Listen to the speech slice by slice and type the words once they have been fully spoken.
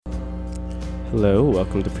Hello,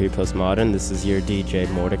 welcome to Pre-Postmodern. This is your DJ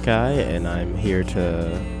Mordecai, and I'm here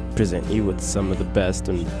to present you with some of the best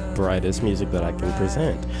and brightest music that I can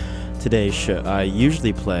present. Today's show, I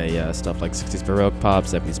usually play stuff like 60s Baroque pop,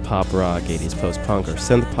 70s pop rock, 80s post-punk or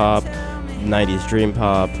synth pop, 90s dream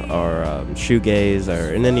pop, or shoegaze,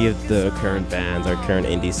 or in any of the current bands, our current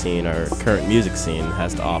indie scene, our current music scene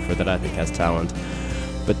has to offer that I think has talent.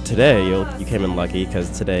 But today, you came in lucky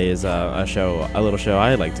because today is a little show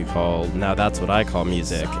I like to call Now That's What I Call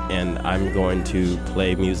Music, and I'm going to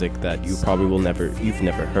play music that you probably you've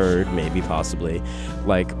never heard, maybe possibly,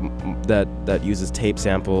 like that uses tape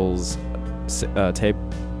samples, tape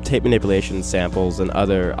manipulation samples, and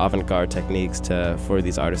other avant-garde techniques for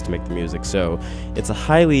these artists to make the music. So it's a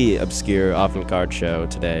highly obscure avant-garde show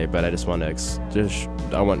today, but I just want to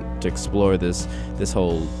explore this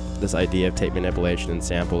idea of tape manipulation and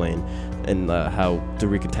sampling, and how to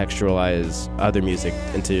recontextualize other music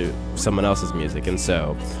into someone else's music. And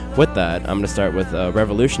so with that, I'm going to start with a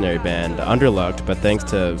revolutionary band, Underlooked, but thanks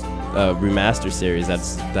to a remaster series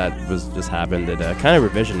that was just happened at kind of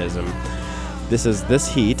revisionism. This is This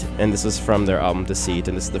Heat, and this is from their album Deceit,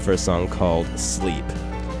 and this is the first song called Sleep.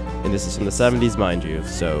 And this is from the 70s, mind you,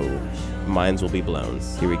 so minds will be blown.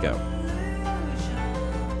 Here we go.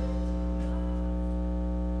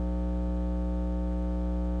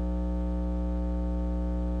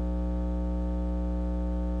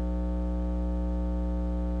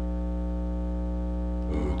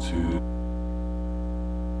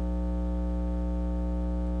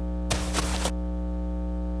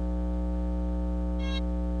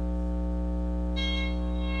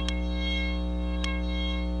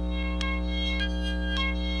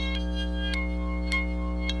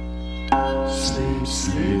 Sleep,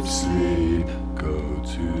 sleep, sleep, go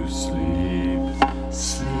to sleep.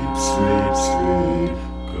 Sleep, sleep, sleep,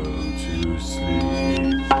 go to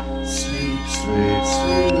sleep. Sleep, sleep,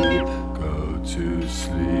 sleep, go to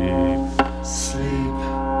sleep. Sleep,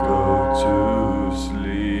 go to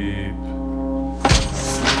sleep.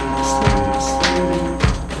 Sleep, sleep, sleep,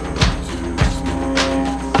 go to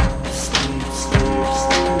sleep. Sleep, sleep,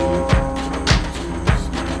 sleep, go to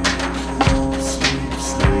sleep. Sleep,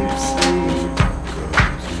 sleep, sleep.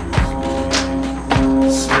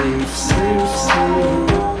 Sleep, sleep, sleep,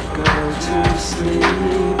 go to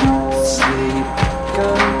sleep. Sleep, go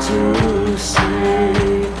to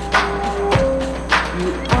sleep.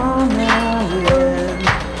 You are now in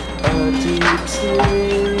a deep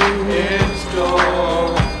sleep.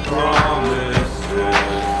 Install promises,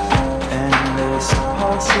 endless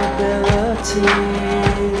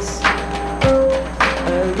possibilities. A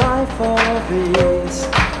life of ease, a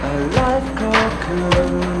life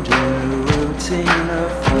cocooned in a routine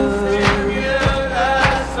of food.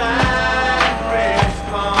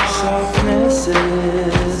 Softness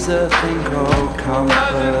is a thing called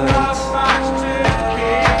comfort.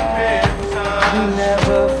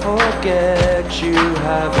 Never forget you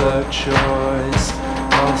have a choice.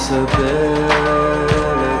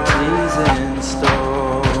 Possibilities in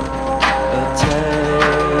store. A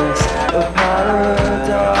taste of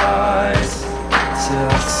paradise.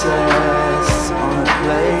 Success on a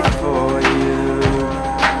plate for you.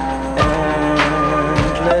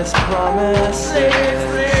 Endless promises.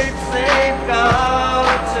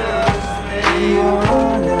 You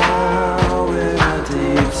are now in a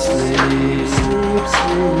deep sleep. Sleep,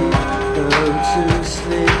 sleep, go to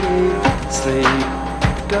sleep. Sleep,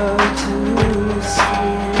 go to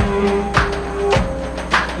sleep.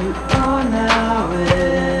 You are now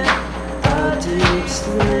in a deep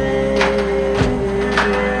sleep.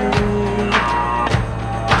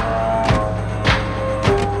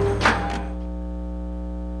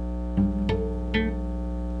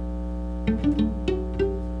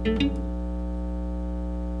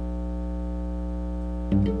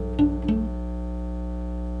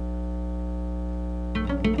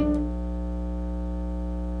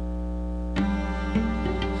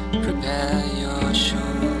 Prepare your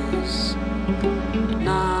shoes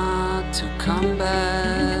not to come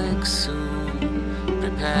back soon.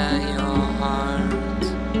 Prepare your heart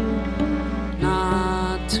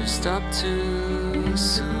not to stop too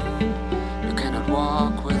soon. You cannot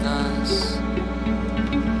walk with us.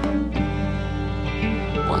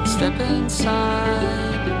 One step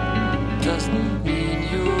inside doesn't mean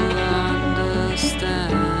you'll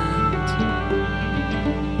understand.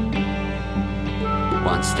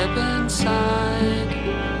 One step inside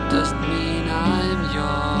doesn't mean I'm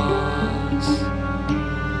yours.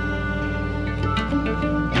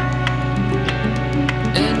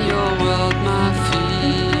 In your world my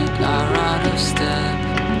feet are out of step,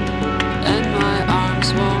 and my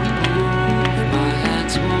arms won't move, my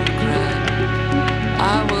hands won't grab.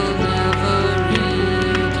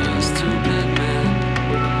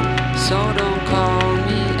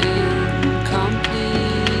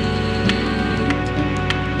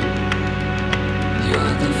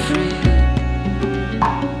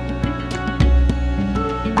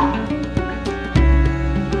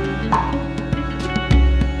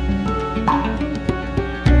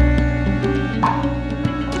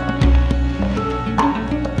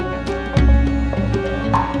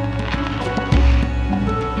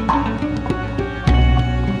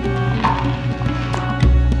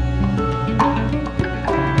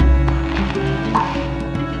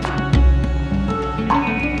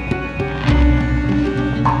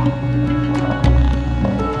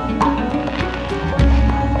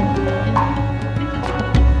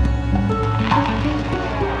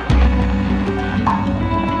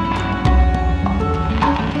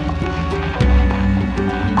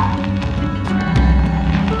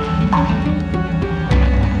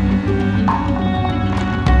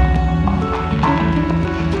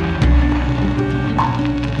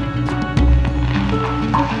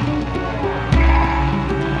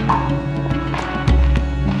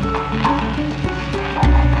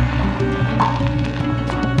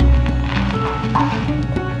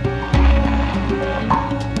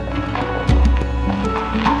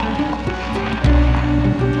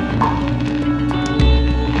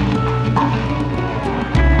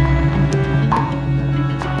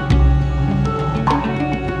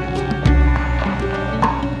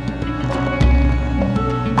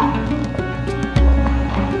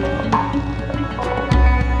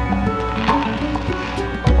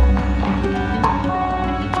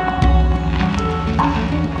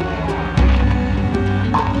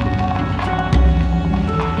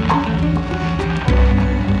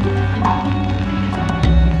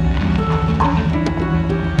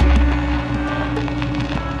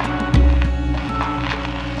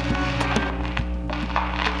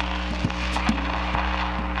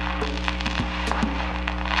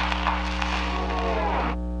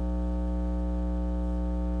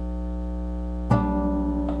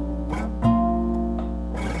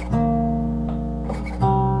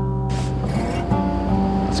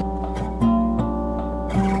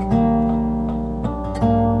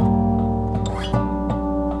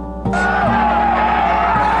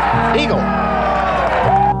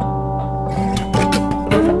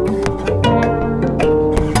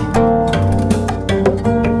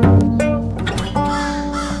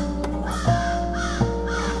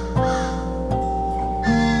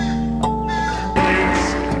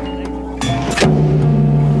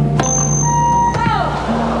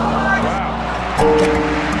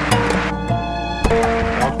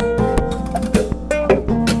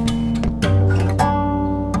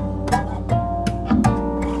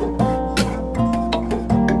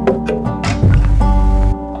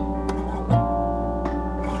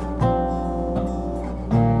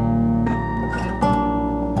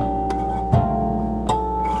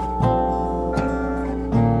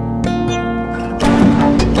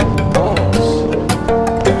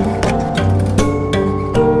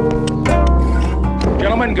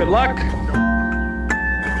 Good luck.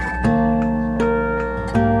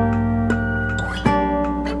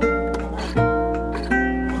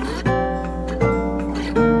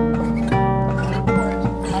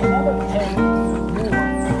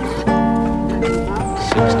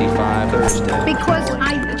 Because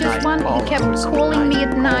I just wanted, he kept calling me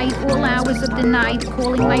at night, all hours of the night,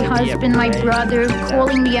 calling my husband, my brother,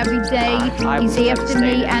 calling me every day. He's after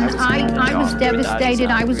me, and I was devastated.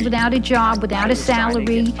 I was without a job, without a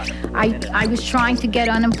salary. I was trying to get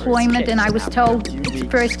unemployment, and I was told it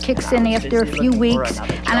first kicks in after a few weeks.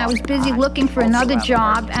 And I was busy looking for another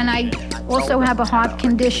job, and I also have a heart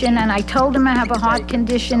condition, and I told him I have a heart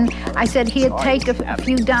condition. I said, here, take a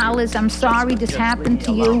few dollars. I'm sorry this happened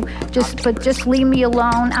to you, but just leave me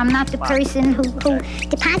alone. I'm not the person who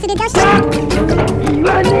deposited those money.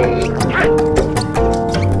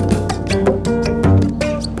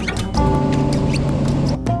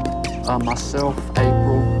 Myself,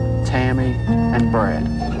 April, Tammy, and Brad.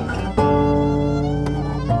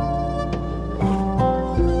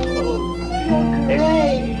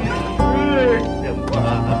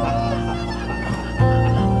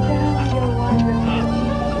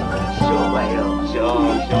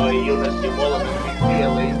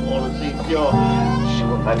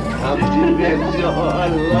 I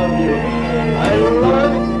love you. I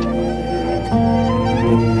love you.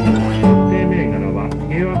 定銘柄は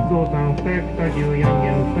平和不動産214円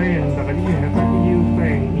1000円高280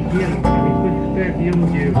円1円高三越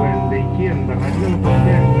245円で1円高474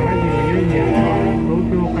円東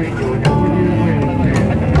京会場115円1000円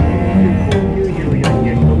高94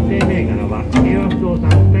円特定銘柄は平和不動産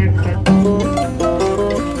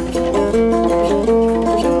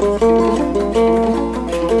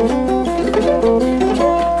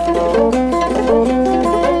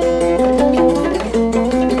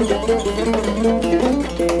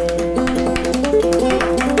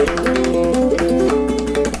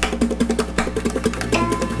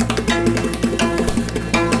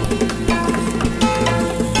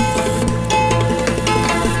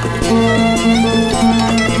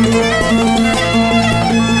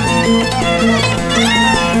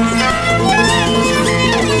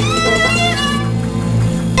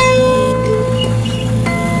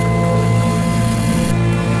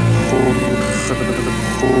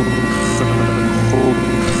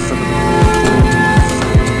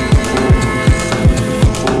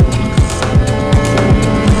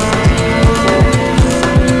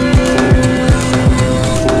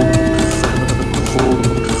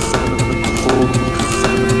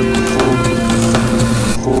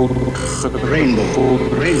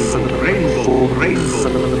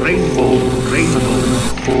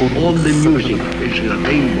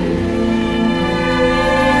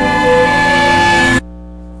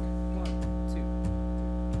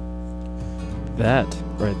214That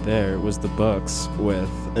right there was the Books with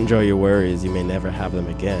Enjoy Your Worries, You May Never Have Them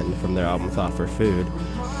Again from their album Thought for Food.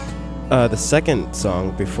 The second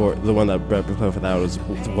song before the one that Brett played for that was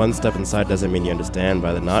One Step Inside Doesn't Mean You Understand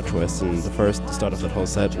by the Knot Twist, and the first to start off that whole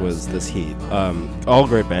set was This Heat. All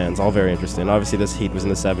great bands, all very interesting. Obviously This Heat was in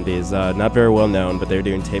the 70s, not very well known, but they were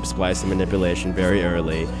doing tape splice and manipulation very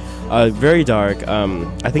early. Very dark.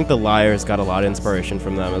 I think The Liars got a lot of inspiration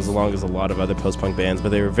from them, as long as a lot of other post-punk bands, but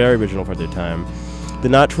they were very original for their time. The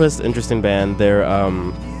Knot Twist, interesting band. They're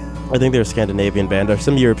I think they're a Scandinavian band or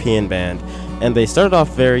some European band, and they started off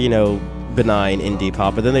very, benign indie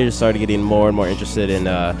pop, but then they just started getting more and more interested in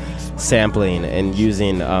sampling and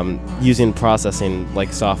using processing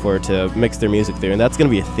like software to mix their music through, and that's going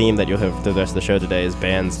to be a theme that you'll have through the rest of the show today, is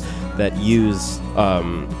bands that use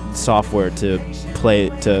software to play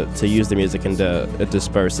to use the music and to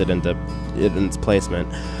disperse it into its placement.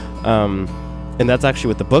 And that's actually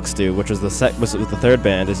what the Books do, which was the third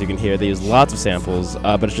band. As you can hear, they use lots of samples,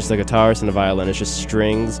 but it's just a guitarist and a violin. It's just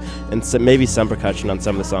strings and maybe some percussion on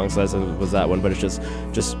some of the songs, as was that one. But it's just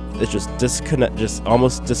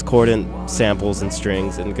almost discordant samples and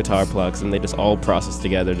strings and guitar plugs, and they just all process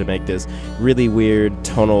together to make this really weird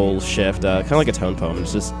tonal shift, kind of like a tone poem.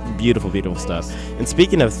 It's just beautiful, beautiful stuff. And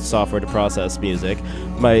speaking of software to process music,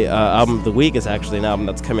 my album of the week is actually an album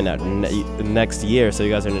that's coming out next year, so you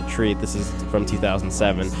guys are in a treat. This is from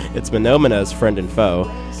 2007. It's Menomina's Friend and Foe,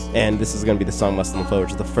 and this is going to be the song Lust on the Floor,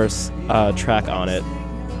 which is the first track on it.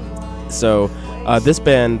 So this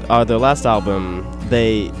band, their last album,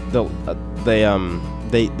 they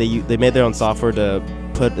made their own software to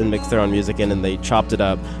put and mix their own music in, and they chopped it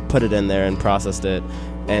up, put it in there, and processed it,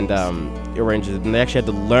 and arranged it. And they actually had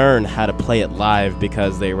to learn how to play it live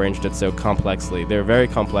because they arranged it so complexly. They're very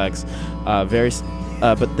complex, but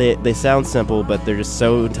they sound simple, but they're just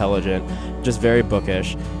so intelligent, just very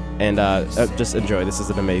bookish. And just enjoy. This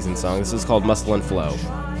is an amazing song. This is called Muscle and Flow.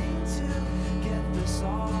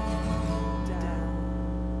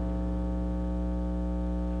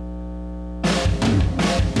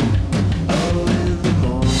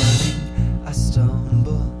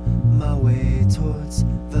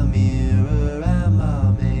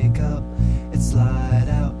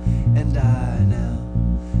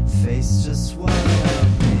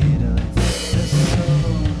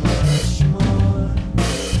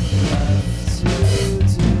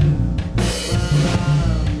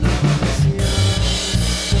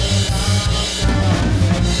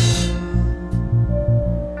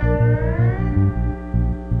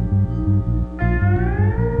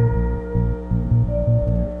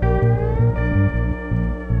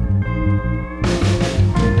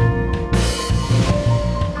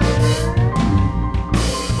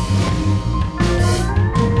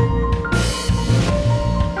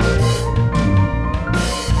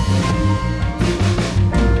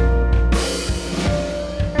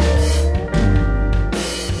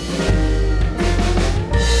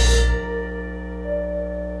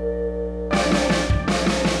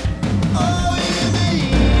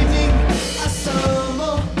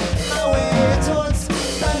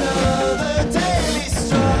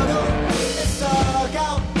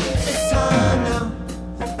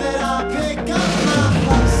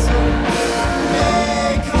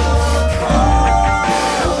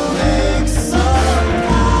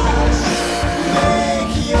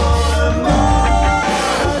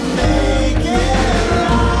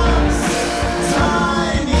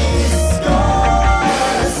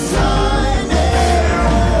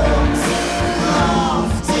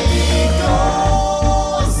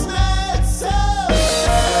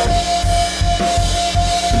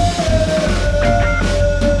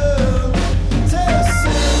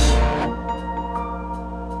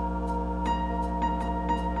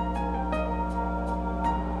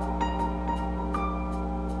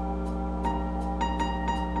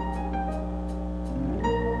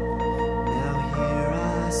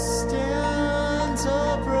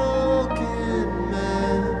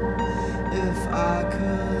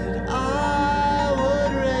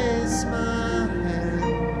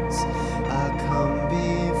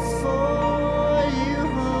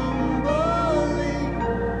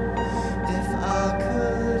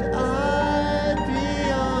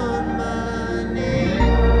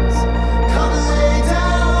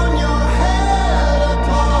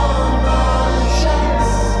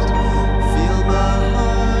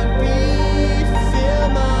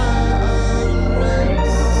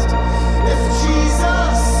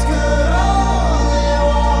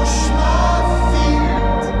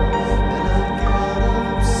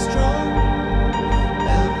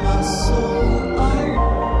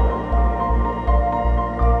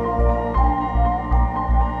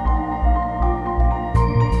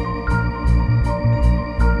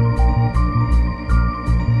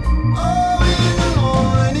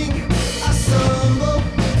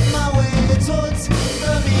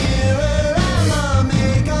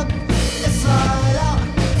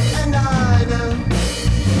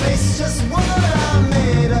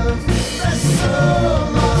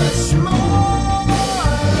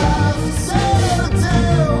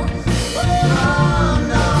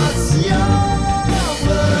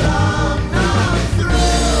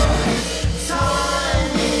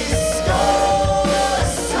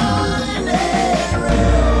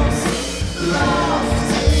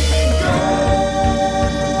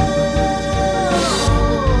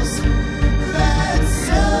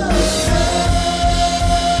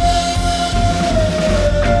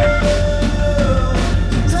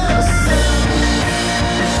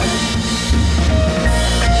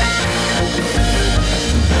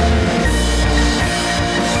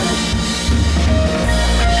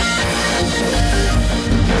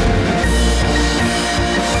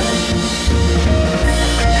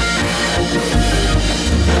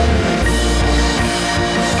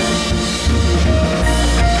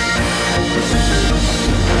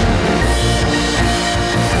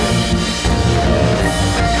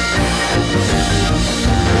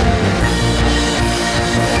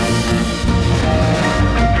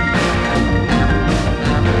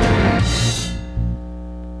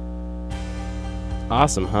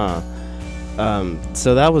 Awesome, huh?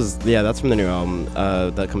 So that's from the new album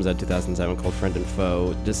that comes out 2007 called Friend and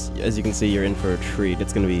Foe. Just as you can see, you're in for a treat.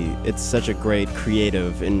 It's such a great,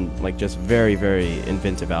 creative, and like just very, very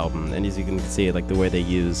inventive album. And as you can see, like the way they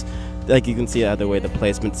use, like you can see the way the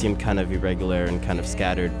placements seem kind of irregular and kind of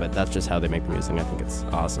scattered, but that's just how they make the music. I think it's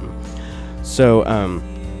awesome. So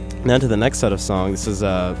Now to the next set of songs. This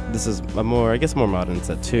is a more modern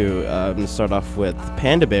set too. I'm gonna start off with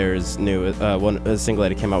Panda Bear's new a single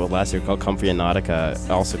that he came out with last year called "Comfy and Nautica,"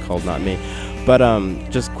 also called "Not Me." But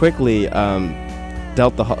just quickly,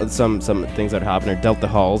 Delta some things that are happening. Delta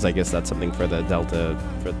Halls, I guess that's something for the Delta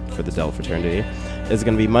for the Delta fraternity. Is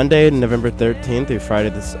going to be Monday, November 13th through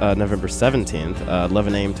Friday, November 17th,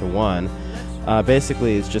 11 a.m. to 1.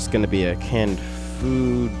 Basically, it's just going to be a canned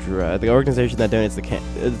food drive. The organization that donates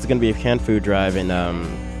it's going to be a canned food drive, and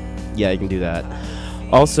yeah, you can do that.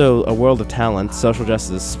 Also, a World of Talent, social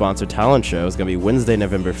justice sponsored talent show is going to be Wednesday,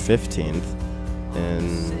 November 15th,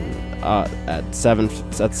 at 7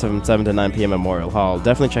 to 9 p.m. Memorial Hall.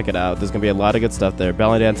 Definitely check it out. There's going to be a lot of good stuff there.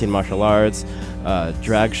 Ballet dancing, martial arts,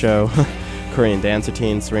 drag show, Korean dance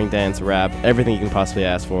routine, swing dance, rap, everything you can possibly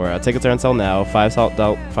ask for. Tickets are on sale now.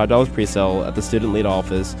 $5 pre-sale at the student lead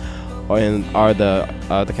office or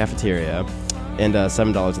the cafeteria, and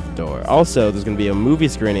 $7 at the door. Also, there's going to be a movie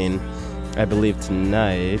screening, I believe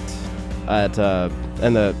tonight, at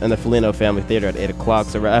in the Felino Family Theater at 8 o'clock.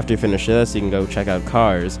 So right after you finish this, you can go check out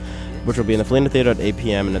Cars, which will be in the Felino Theater at 8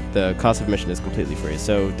 p.m. and the cost of admission is completely free.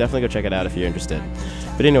 So definitely go check it out if you're interested.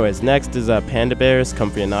 But anyways, next is Panda Bears,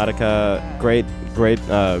 Comfy and Nautica. Great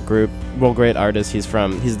group. Well, great artist. He's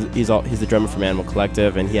the drummer from Animal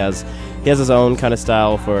Collective, and he has his own kind of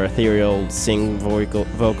style for ethereal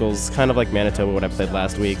vocals, kind of like Manitoba, what I played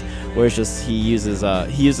last week, where it's just he uses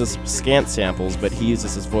scant samples, but he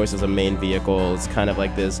uses his voice as a main vehicle. It's kind of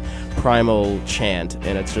like this primal chant,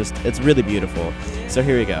 and it's really beautiful. So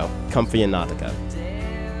here we go, Comfy and Nautica.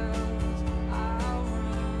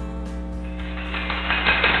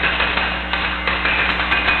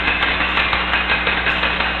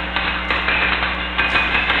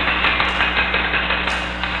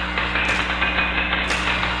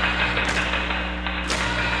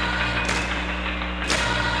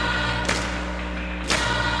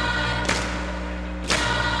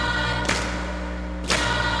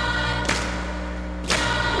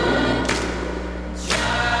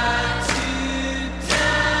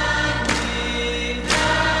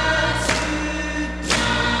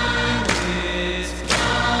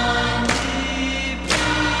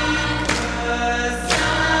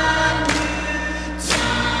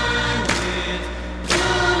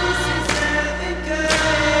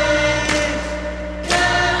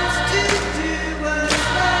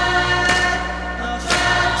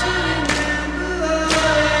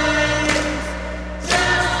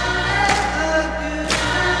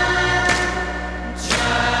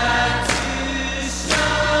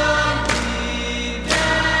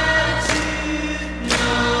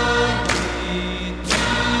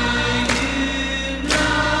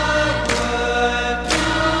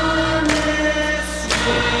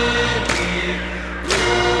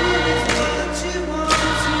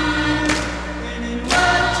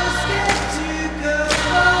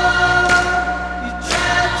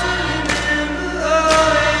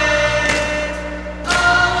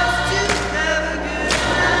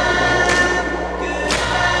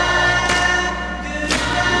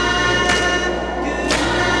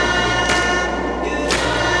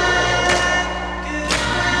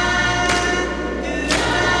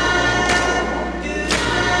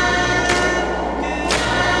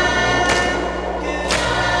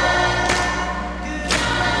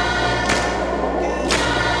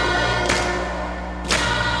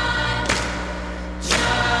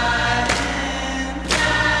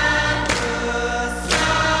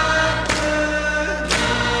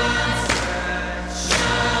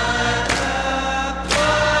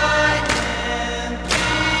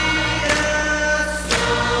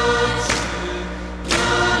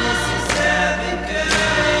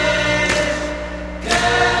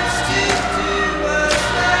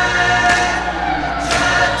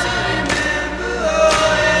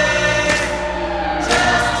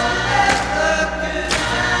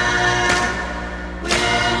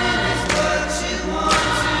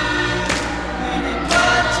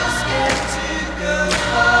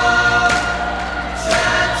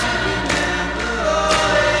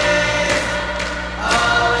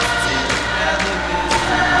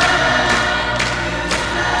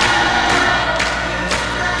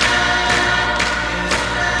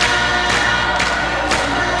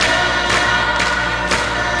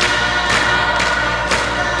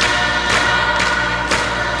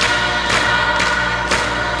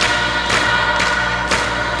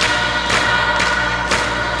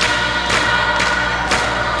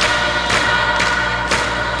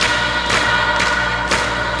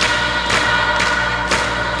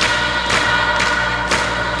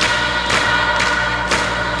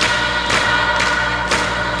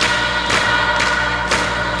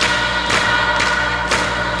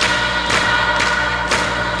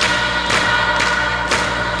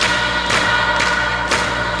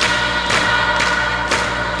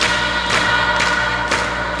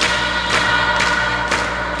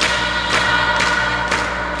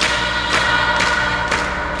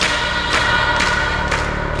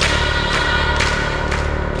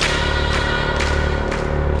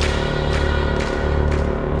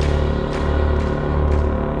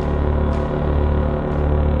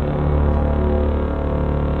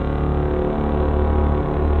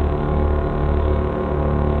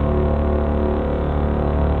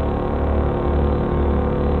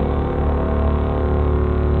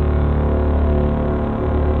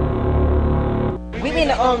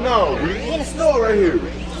 Oh no, we're in the store right here.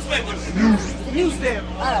 The newsstand.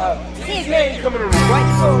 See his name coming around.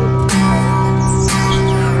 White phone.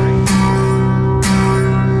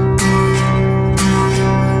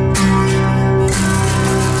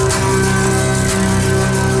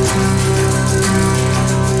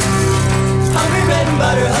 Hungry bread and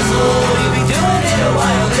butter hustle. You've been doing it a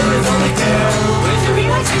while. There is only fair. Where's the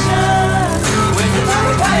relaxation? Where's the time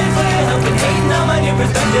required for your help and hating on my new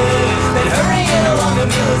perspective? Then hurrying along the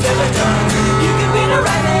meal is never done. You can be a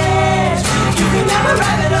rabbit. You can have a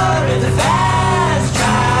rabbit or in the fast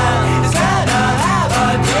trial. It's gonna have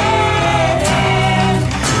a day.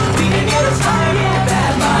 We can get a smart and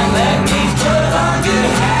bad mind. Let me put on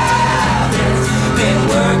good habits. Been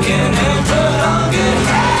working and put on good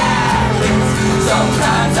habits.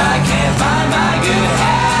 Sometimes I can't find my good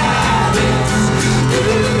habits.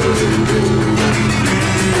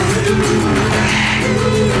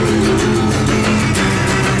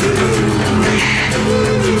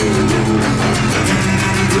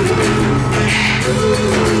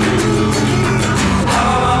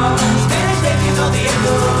 Spanish babies on the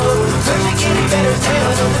echo. Persian kitty better tail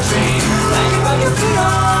on the train. Like you got your food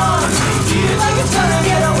on. Eat it like it's gonna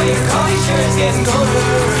get away. Your coffee sure is getting colder.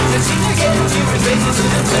 The seats are getting cheaper. Spaces in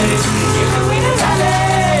the place. Here's the wing and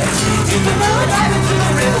rabbit. You can know what happened to the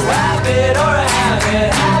real rabbit or a habit.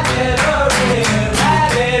 Habit or real.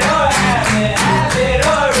 Rabbit or habit. Habit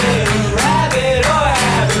or real. Rabbit or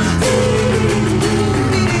habit.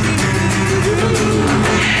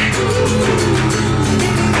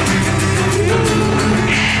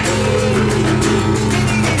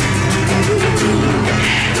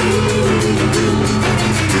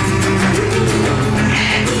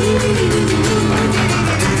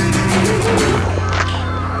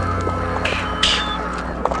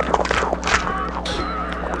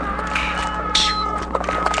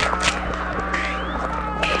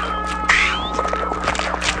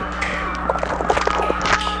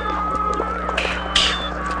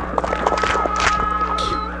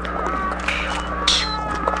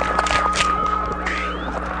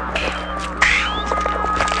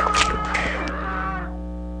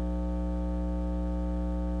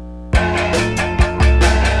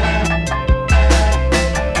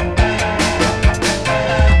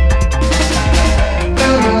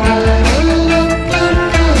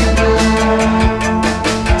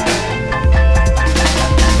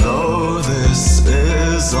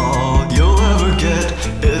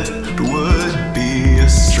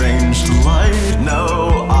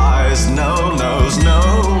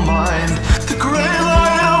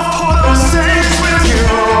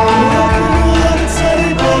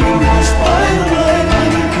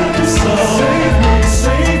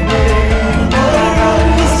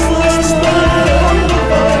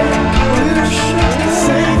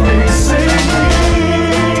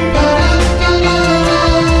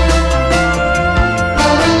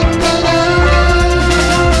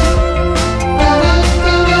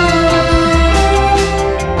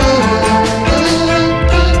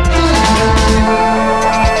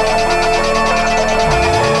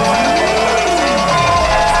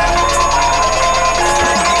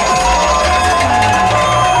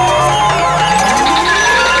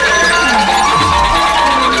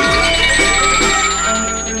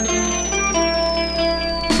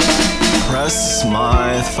 Press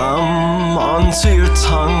my thumb onto your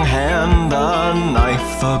tongue, hand a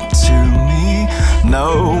knife up to me.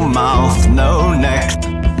 No mouth, no neck,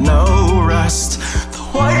 no rest. The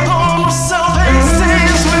white palm of self-hate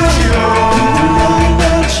stays with you.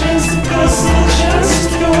 That chance to press the chest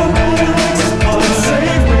to go.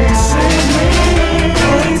 Save me, save me.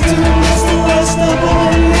 All you do is the last stop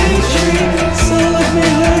on the tree. So let me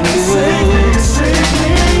hurt you. Save me, save me.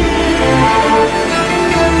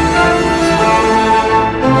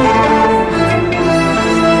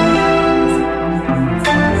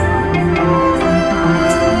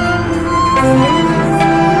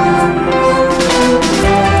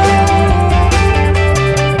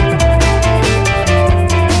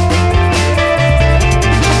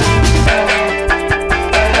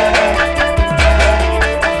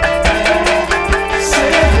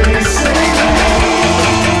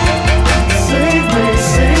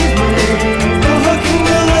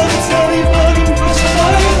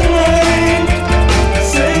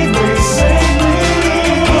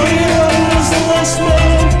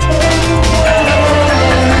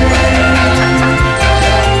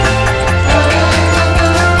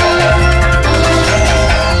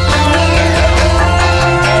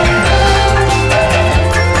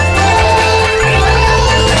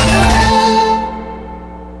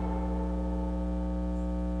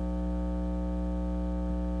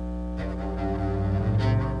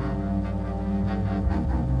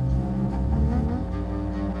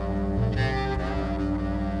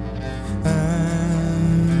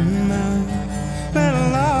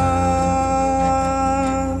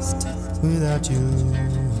 without you,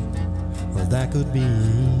 well, that could be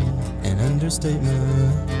an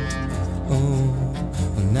understatement. Oh,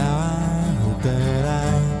 well, now I hope that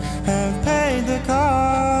I have paid the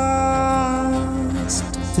cost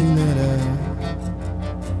to let a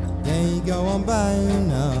day go on by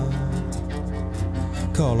now.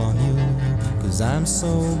 Call on you, 'cause I'm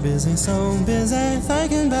so busy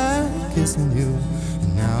thinking about kissing you.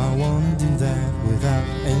 And now I wanna do that without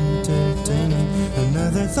entertaining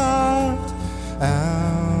another thought.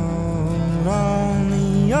 Out on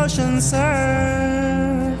the ocean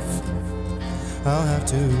surf, I'll have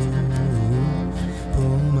to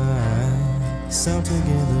pull myself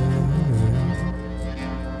together.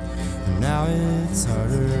 Now it's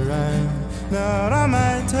harder, I'm not on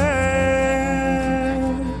my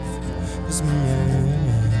turf. It's me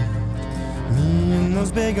and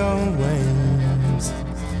those big old waves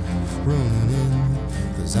rolling in.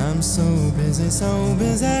 'Cause I'm so busy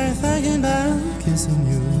thinking about kissing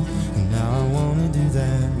you. And now I wanna do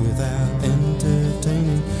that without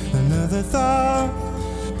entertaining another thought.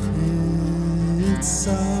 It's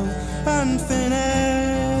so unfinished,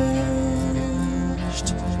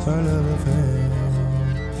 our love affair.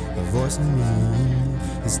 A voice in me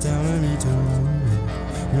is telling me to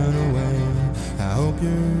run away. I hope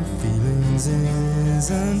your feelings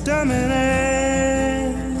isn't diminished.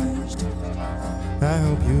 I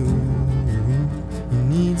hope you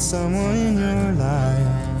need someone in your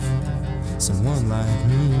life, someone like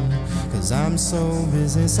me. 'Cause I'm so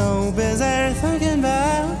busy thinking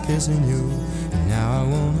about kissing you. And now I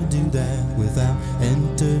wanna do that without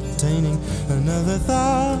entertaining another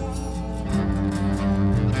thought.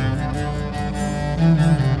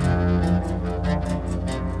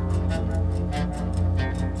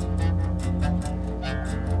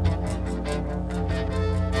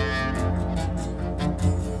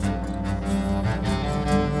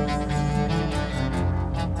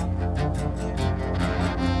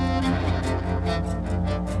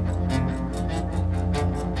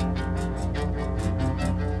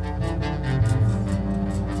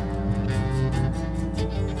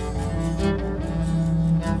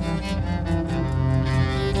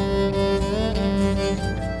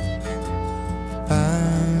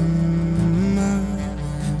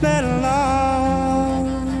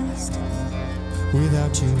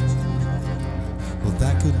 Without you, well,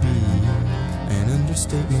 that could be an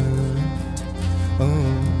understatement. Oh,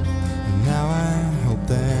 now I hope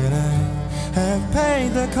that I have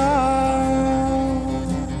paid the cost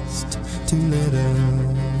to let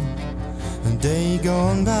a day go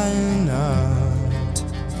on by and not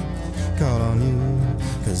call on you.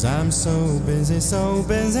 'Cause I'm so busy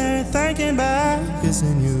thinking about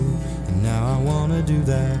kissing you. And now I wanna do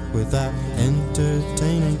that without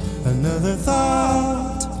entertaining another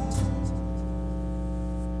thought.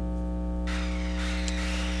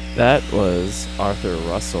 That was Arthur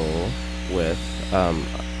Russell with, what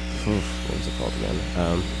was it called again?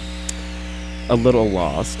 A Little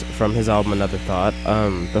Lost from his album Another Thought.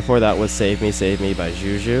 Before that was Save Me by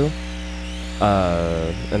Juju.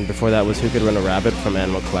 And before that was Who Could Run a Rabbit from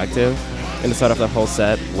Animal Collective. And to start off that whole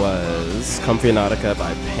set was Comfy Nautica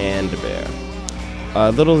by Panda Bear.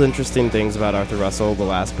 Little interesting things about Arthur Russell. The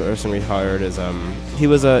last person we hired is he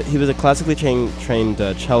was a classically trained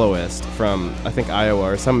celloist from, I think, Iowa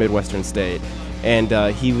or some Midwestern state, and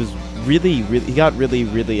he was he got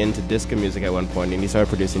really into disco music at one point, and he started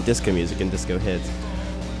producing disco music and disco hits.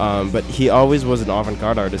 But he always was an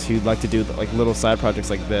avant-garde artist who liked to do like little side projects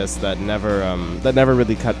like this that never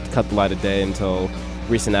really cut the light of day until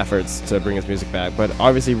recent efforts to bring his music back. But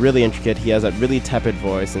obviously really intricate. He has that really tepid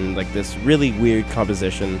voice and like this really weird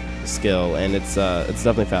composition skill, and it's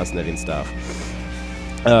definitely fascinating stuff.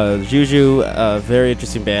 Juju, very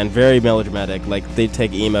interesting band, very melodramatic. Like they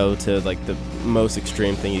take emo to like the most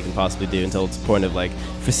extreme thing you can possibly do until it's a point of like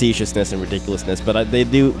facetiousness and ridiculousness. But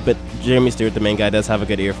But Jeremy Stewart, the main guy, does have a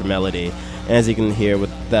good ear for melody, as you can hear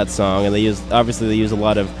with that song. And they use a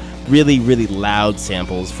lot of really loud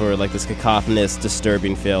samples for like this cacophonous,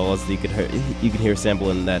 disturbing feel, as you can hear a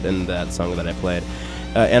sample in that song that I played.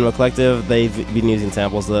 Animal Collective, they've been using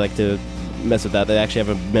samples. They like to mess with that. They actually have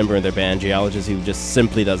a member in their band, Geologist, who just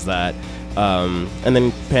simply does that. And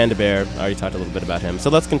then Panda Bear, I already talked a little bit about him.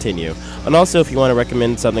 So let's continue. And also, if you want to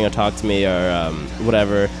recommend something or talk to me or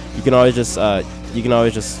whatever, you can always just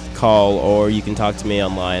call, or you can talk to me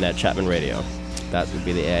online at Chapman Radio. That would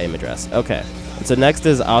be the AIM address. Okay. And so next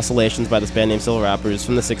is Oscillations by this band named Silver Rappers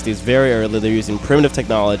from the 60s. Very early. They're using primitive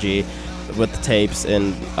technology with the tapes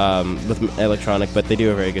and with electronic, but they do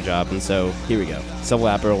a very good job. And so here we go. Silver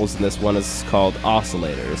Rappers, and this one is called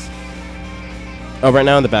Oscillators. Oh, right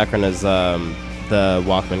now in the background is the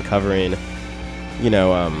Walkman covering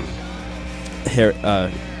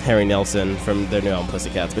Harry Nelson from their new album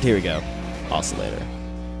Pussycats. But here we go, Oscillator.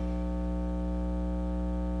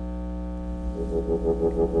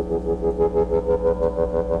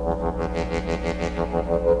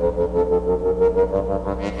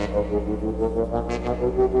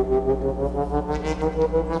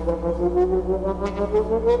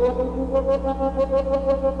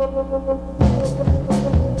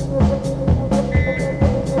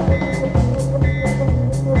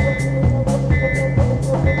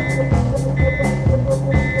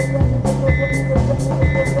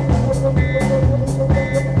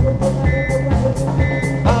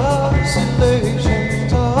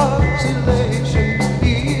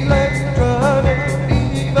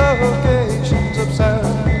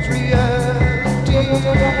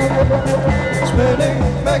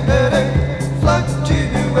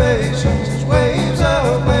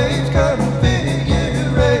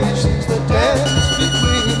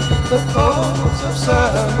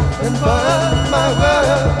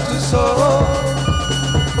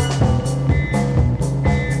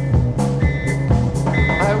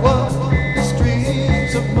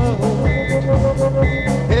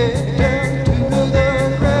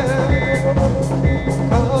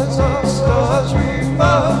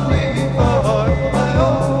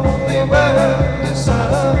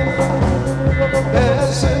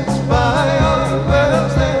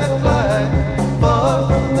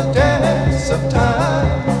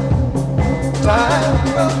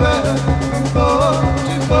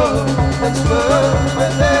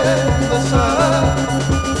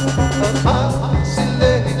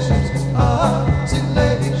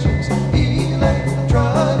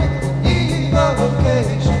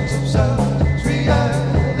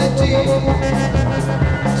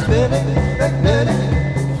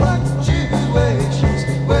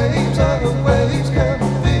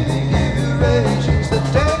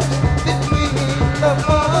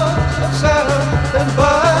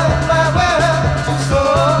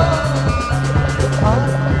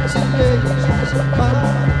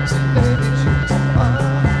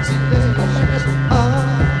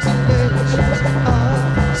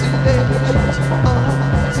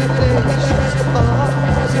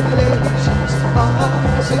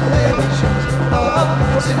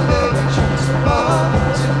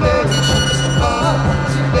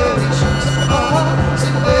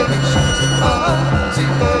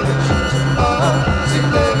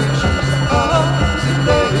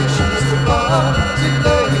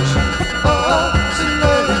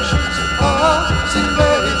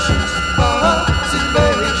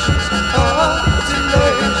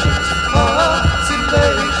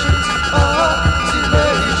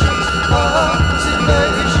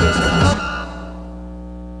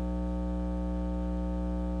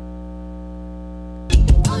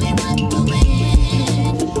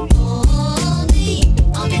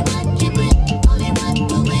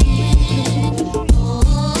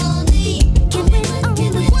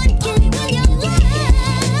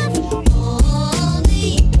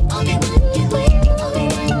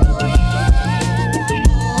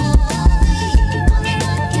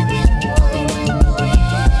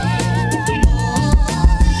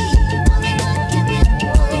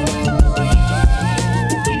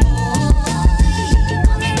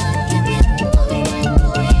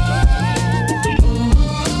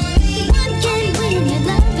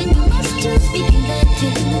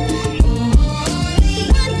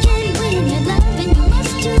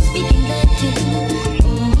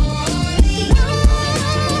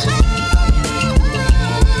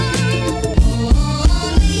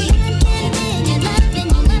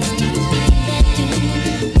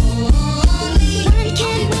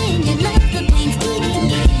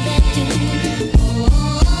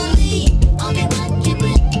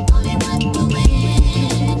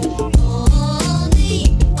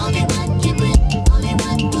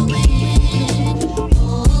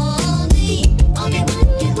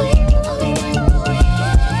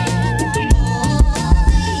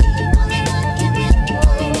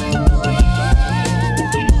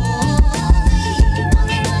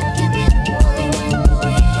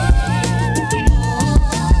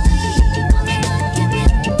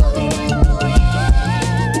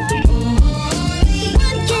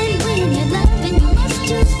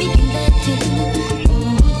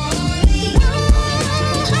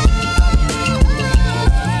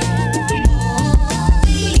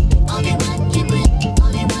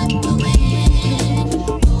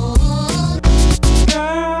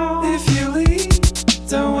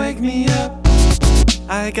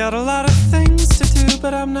 I got a lot of things to do,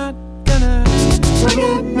 but I'm not gonna. I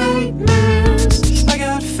got nightmares, I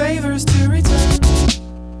got favors to return.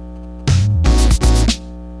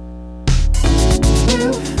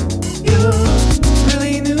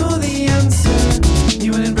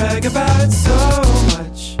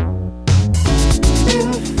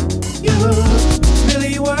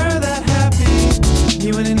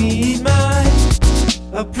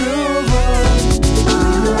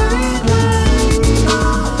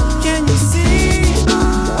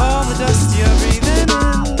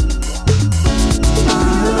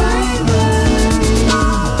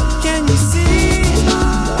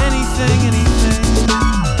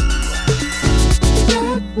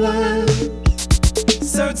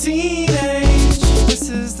 teenage.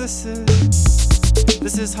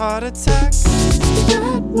 This is heart attack.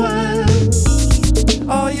 That was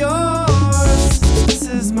all yours. This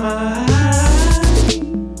is mine.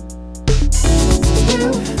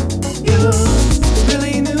 If you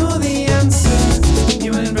really knew the answer,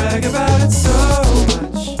 you wouldn't brag about it so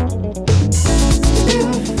much. If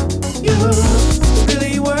you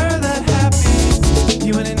really were that happy,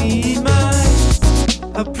 you wouldn't need my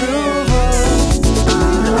approval.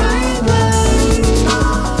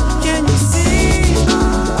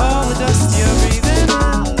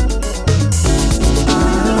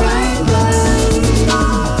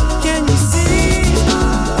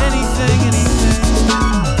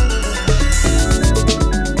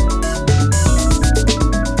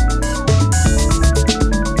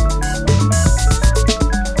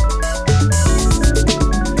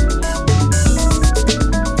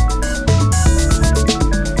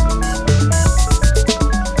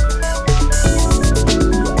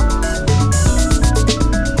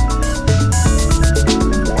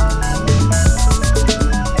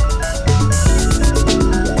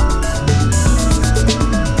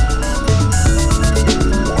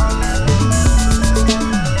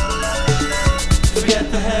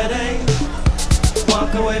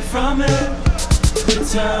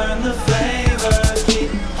 Return the favor,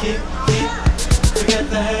 keep. Forget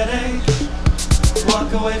the headache,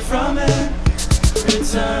 walk away from it.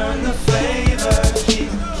 Return the favor, keep.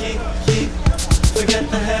 Forget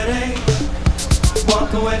the headache,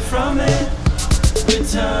 walk away from it.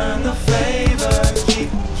 Return the favor, keep.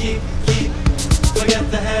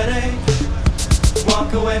 Forget the headache,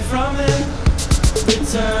 walk away from it.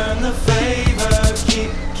 Return the favor,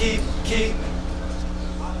 keep.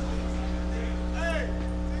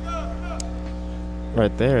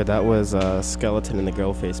 Right there, that was Skeleton and the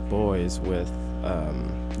Girl-Faced Boys with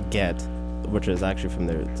Get, which is actually from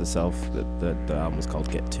the album was called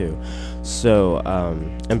Get 2. So,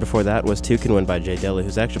 and before that was Two Can Win by Jay Dilla,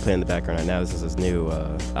 who's actually playing in the background right now. This is his new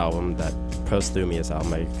album, that posthumous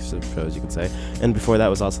album, I suppose you could say. And before that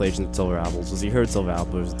was Oscillation and Silver Apples. As you heard Silver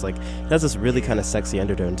Apples, it's like, it has this really kind of sexy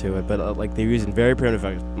undertone to it, but like they're using very primitive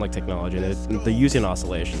like technology, and they're using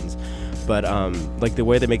oscillations. But like the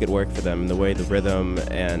way they make it work for them, the way the rhythm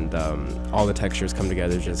and all the textures come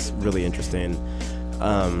together is just really interesting.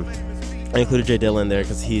 I included Jay Dilla in there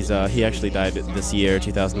because he actually died this year,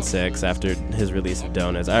 2006, after his release of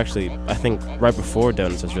Donuts. I think right before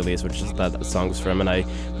Donuts was released, which is that song was from, and I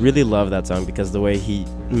really love that song because the way he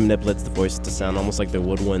manipulates the voices to sound almost like the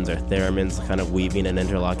woodwinds or theremins kind of weaving and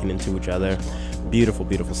interlocking into each other. Beautiful,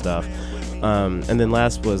 beautiful stuff. And then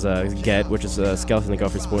last was Get, which is a Skeleton and the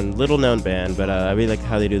Girl-Faced Boys, little known band, but I really like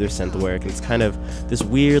how they do their synth work, and it's kind of this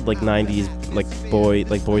weird like 90s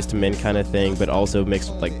Boys to Men kind of thing, but also mixed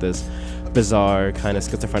with like this bizarre kind of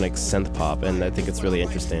schizophrenic synth pop, and I think it's really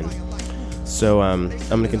interesting. So I'm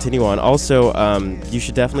going to continue on. Also, you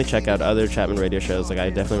should definitely check out other Chapman radio shows. Like I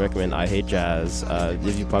definitely recommend I Hate Jazz.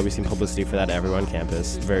 You've probably seen publicity for that everywhere on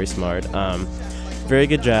campus. Very smart. Very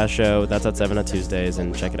good jazz show. That's at 7 on Tuesdays,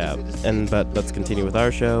 and check it out. But let's continue with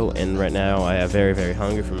our show. And right now, I have Very, Very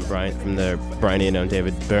Hungry from the Brian Eno and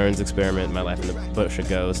David Burns experiment, My Life in the Bush of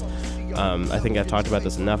Ghost. I think I've talked about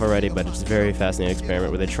this enough already, but it's a very fascinating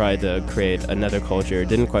experiment where they tried to create another culture. It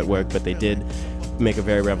didn't quite work, but they did make a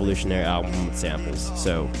very revolutionary album with samples.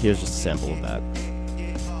 So here's just a sample of that.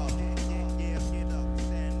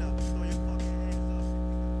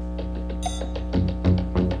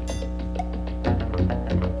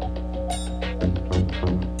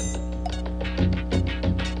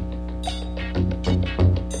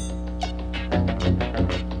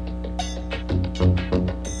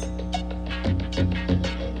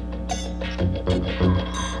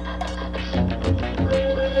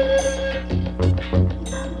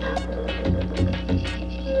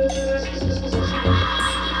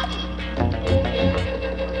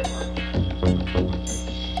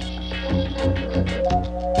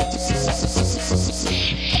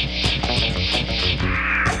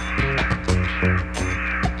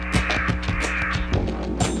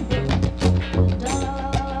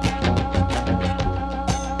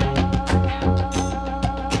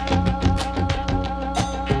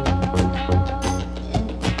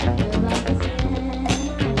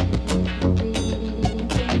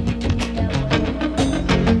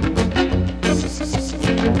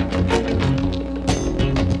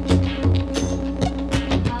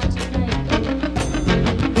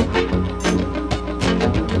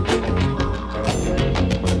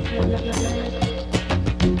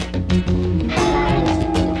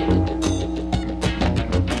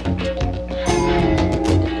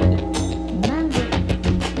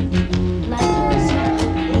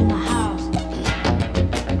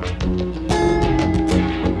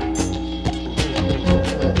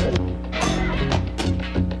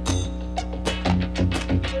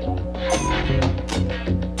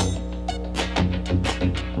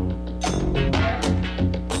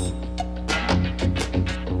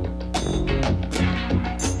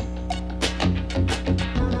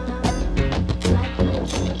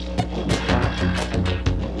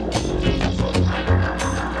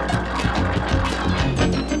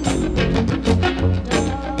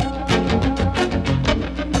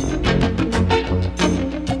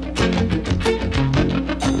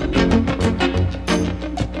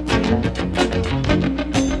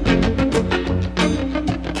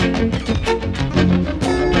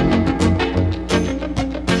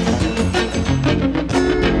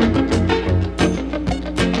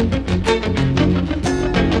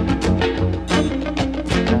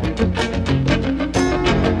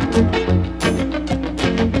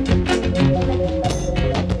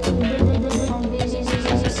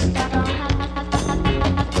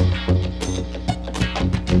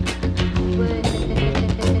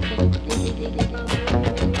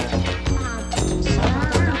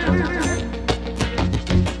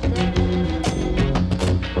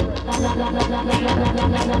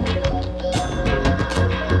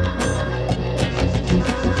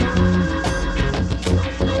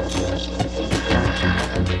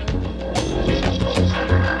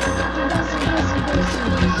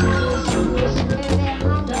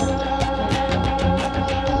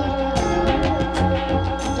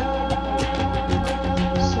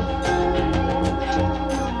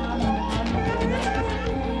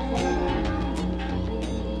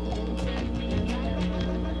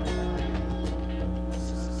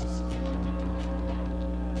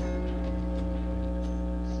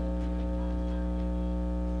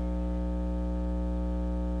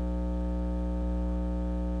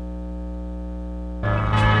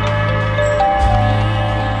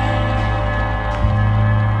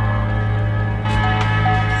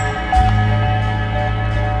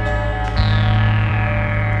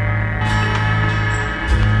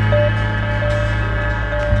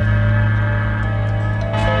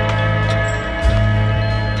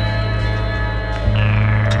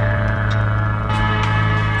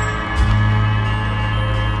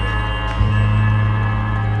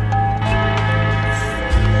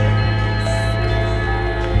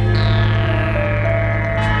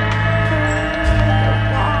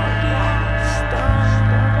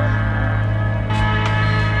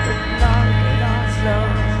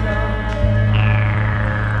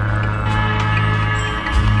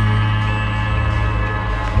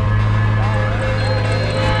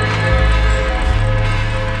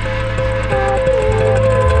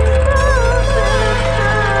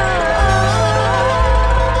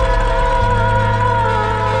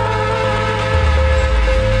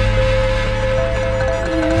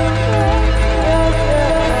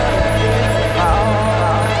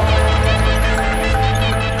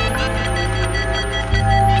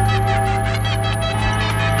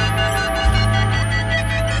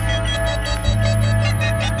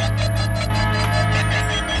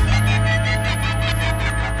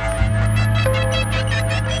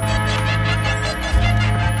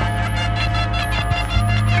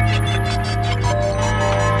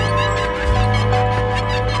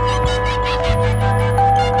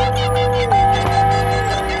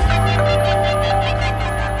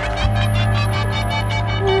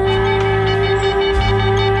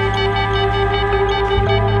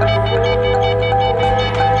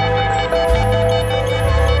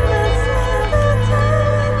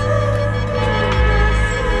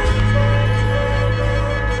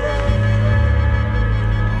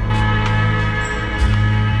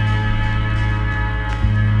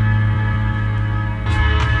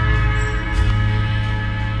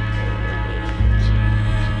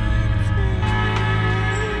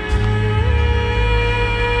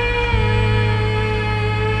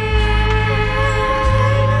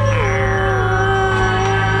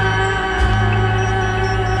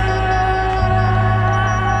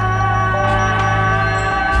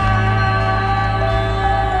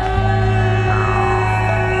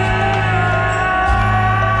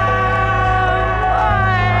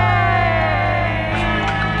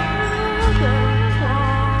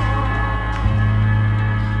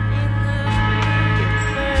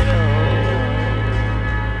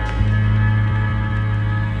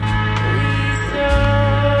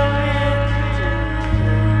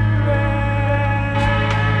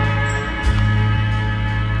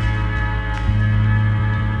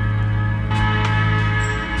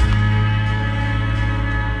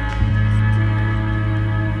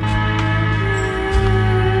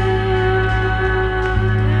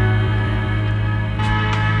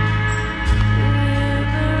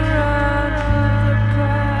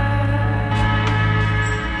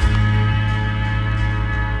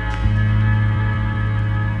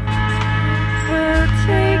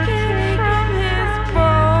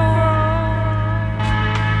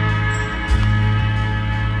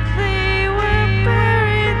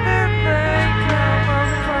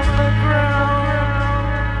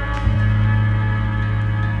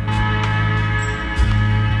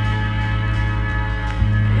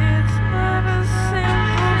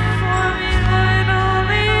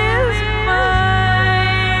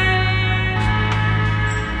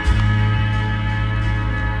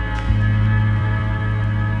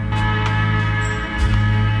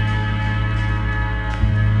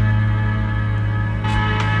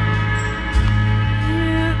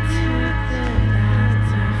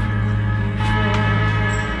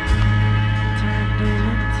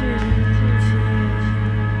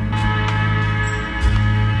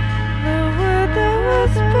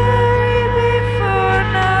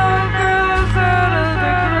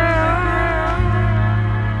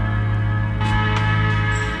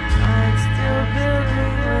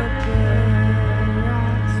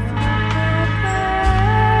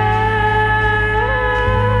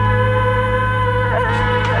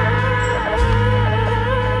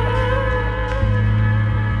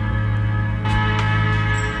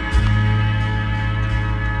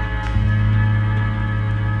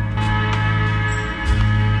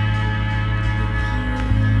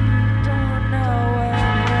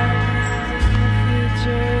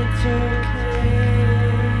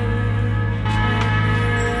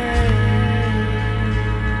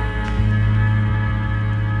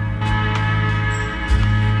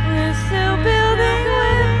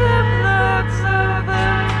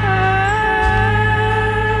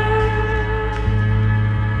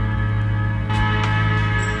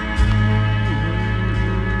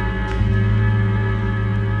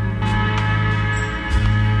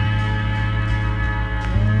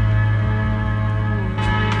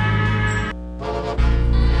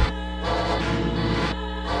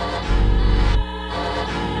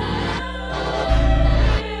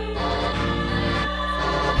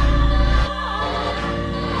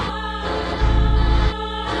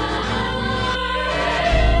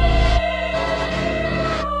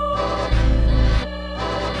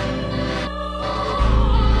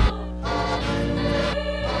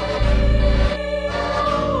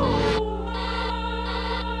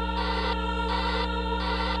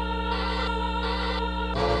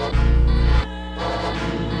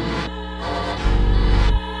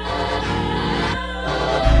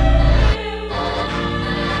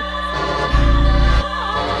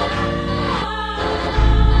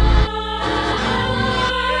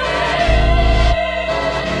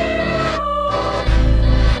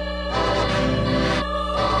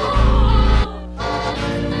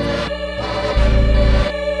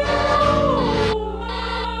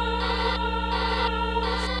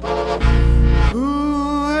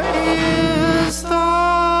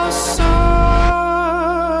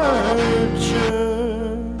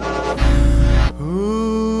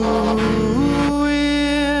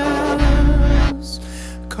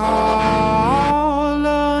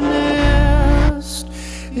 colonist.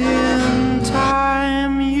 In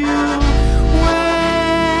time you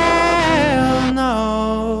will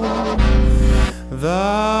know the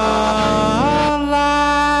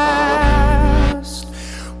last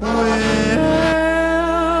wilderness.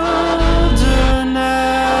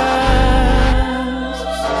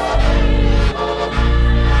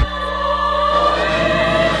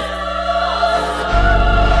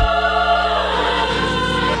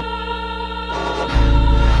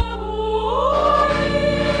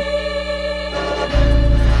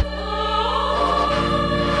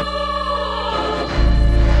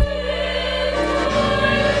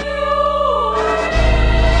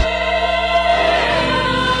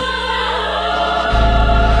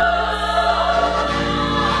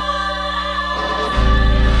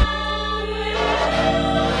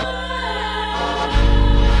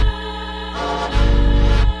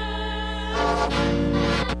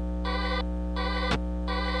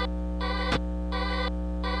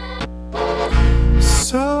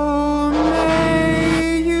 So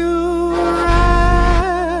may you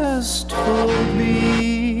restfully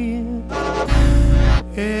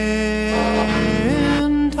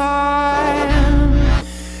in time,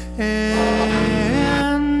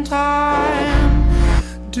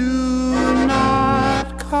 do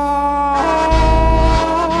not colonize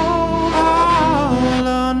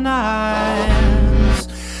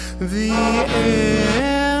the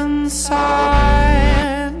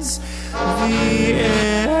insides, the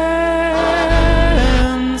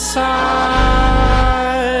insides.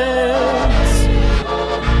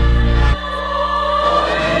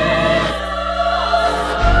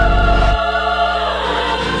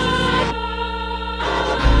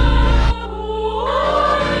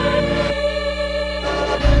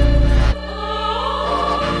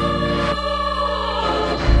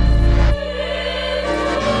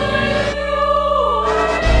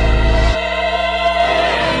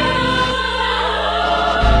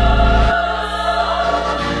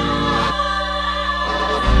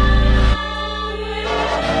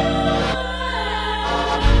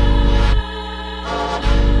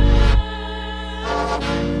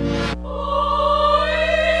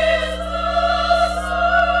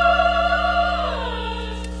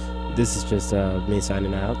 This is just me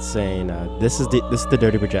signing out, saying this is the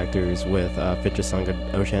Dirty Projectors with Fitcher's song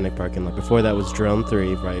Oceanic Parking Lot. Before that was Drone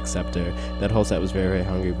 3 by Acceptor. That whole set was Very Very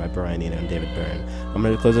Hungry by Brian Eno and David Byrne. I'm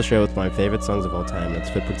going to close the show with my favorite songs of all time. That's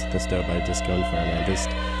Footprints in the Snow by Disco Inferno.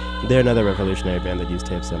 They're another revolutionary band that used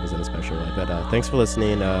tape samples in a special way. But thanks for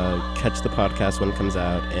listening. Catch the podcast when it comes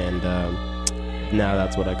out. And now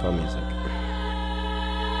that's what I call music.